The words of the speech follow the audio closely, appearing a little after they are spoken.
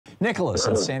Nicholas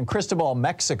in San Cristobal,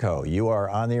 Mexico. You are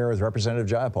on the air with Representative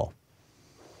Jayapal.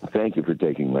 Thank you for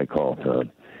taking my call,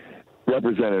 Todd.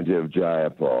 Representative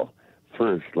Jayapal,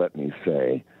 first let me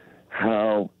say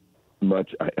how much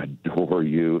I adore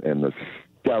you and the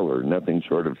stellar, nothing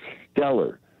short of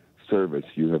stellar service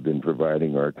you have been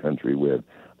providing our country with.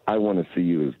 I want to see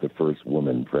you as the first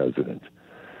woman president.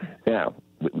 Now,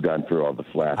 we've gone through all the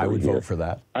flattery. I would here. vote for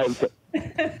that.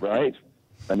 Right?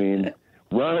 I mean,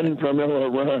 run,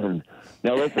 Pramila, run.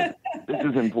 Now, listen, this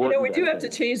is important. We do have to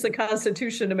change the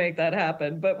Constitution to make that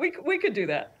happen, but we could do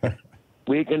that.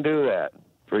 We can do that.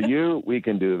 For you, we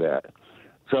can do that.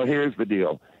 So here's the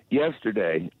deal.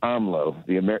 Yesterday, AMLO,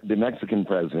 the Mexican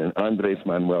president, Andrés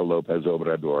Manuel López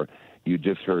Obrador, you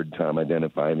just heard Tom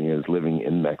identify me as living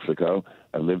in Mexico.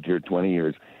 I lived here 20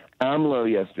 years.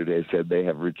 AMLO yesterday said they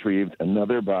have retrieved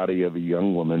another body of a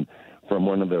young woman from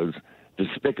one of those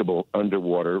despicable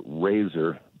underwater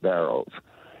razor barrels.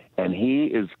 And he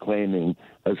is claiming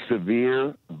a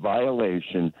severe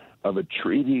violation of a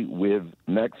treaty with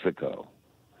Mexico.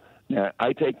 Now,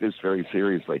 I take this very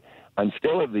seriously. I'm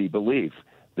still of the belief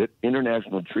that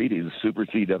international treaties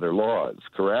supersede other laws,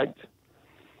 correct?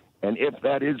 And if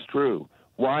that is true,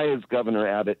 why is Governor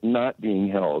Abbott not being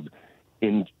held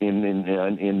in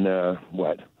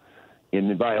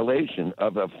violation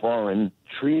of a foreign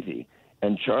treaty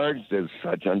and charged as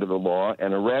such under the law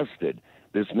and arrested?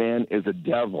 This man is a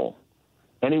devil.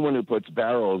 Anyone who puts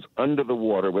barrels under the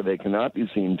water where they cannot be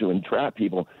seen to entrap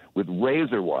people with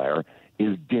razor wire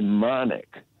is demonic.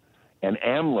 And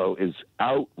AMLO is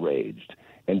outraged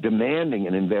and demanding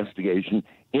an investigation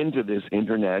into this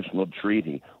international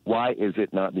treaty. Why is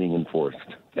it not being enforced?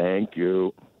 Thank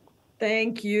you.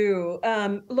 Thank you.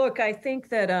 Look, I think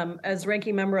that as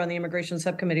ranking member on the Immigration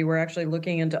Subcommittee, we're actually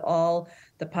looking into all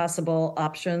the possible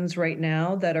options right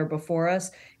now that are before us.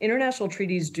 International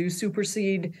treaties do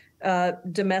supersede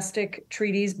domestic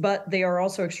treaties, but they are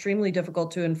also extremely difficult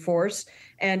to enforce.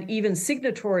 And even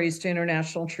signatories to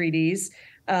international treaties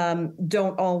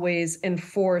don't always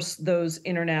enforce those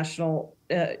international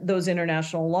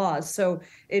laws. So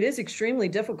it is extremely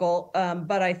difficult.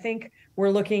 But I think we're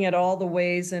looking at all the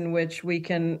ways in which we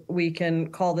can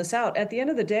call this out. At the end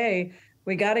of the day,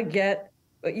 we got to get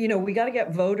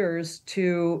voters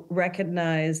to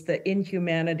recognize the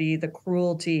inhumanity, the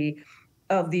cruelty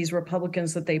of these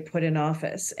Republicans that they put in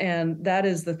office. And that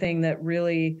is the thing that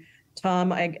really,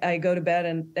 Tom, I go to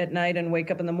bed at night and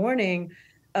wake up in the morning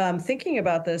thinking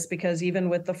about this, because even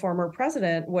with the former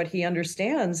president, what he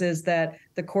understands is that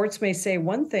the courts may say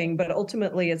one thing, but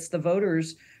ultimately it's the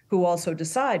voters who also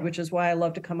decide, which is why I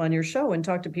love to come on your show and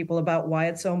talk to people about why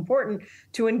it's so important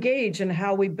to engage and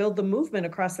how we build the movement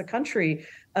across the country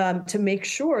to make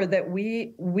sure that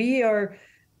we are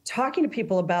talking to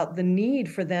people about the need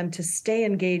for them to stay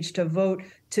engaged, to vote,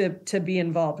 to be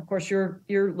involved. Of course, your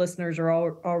listeners are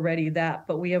already that,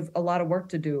 but we have a lot of work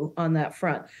to do on that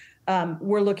front.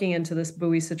 We're looking into this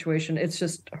buoy situation. It's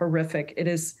just horrific. It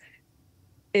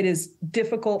is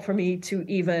difficult for me to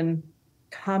even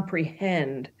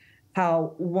comprehend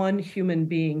how one human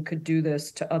being could do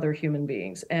this to other human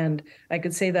beings. And I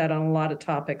could say that on a lot of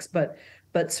topics, but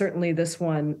certainly this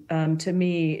one, to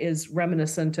me, is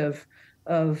reminiscent of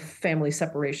family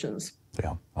separations.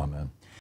 Yeah, amen.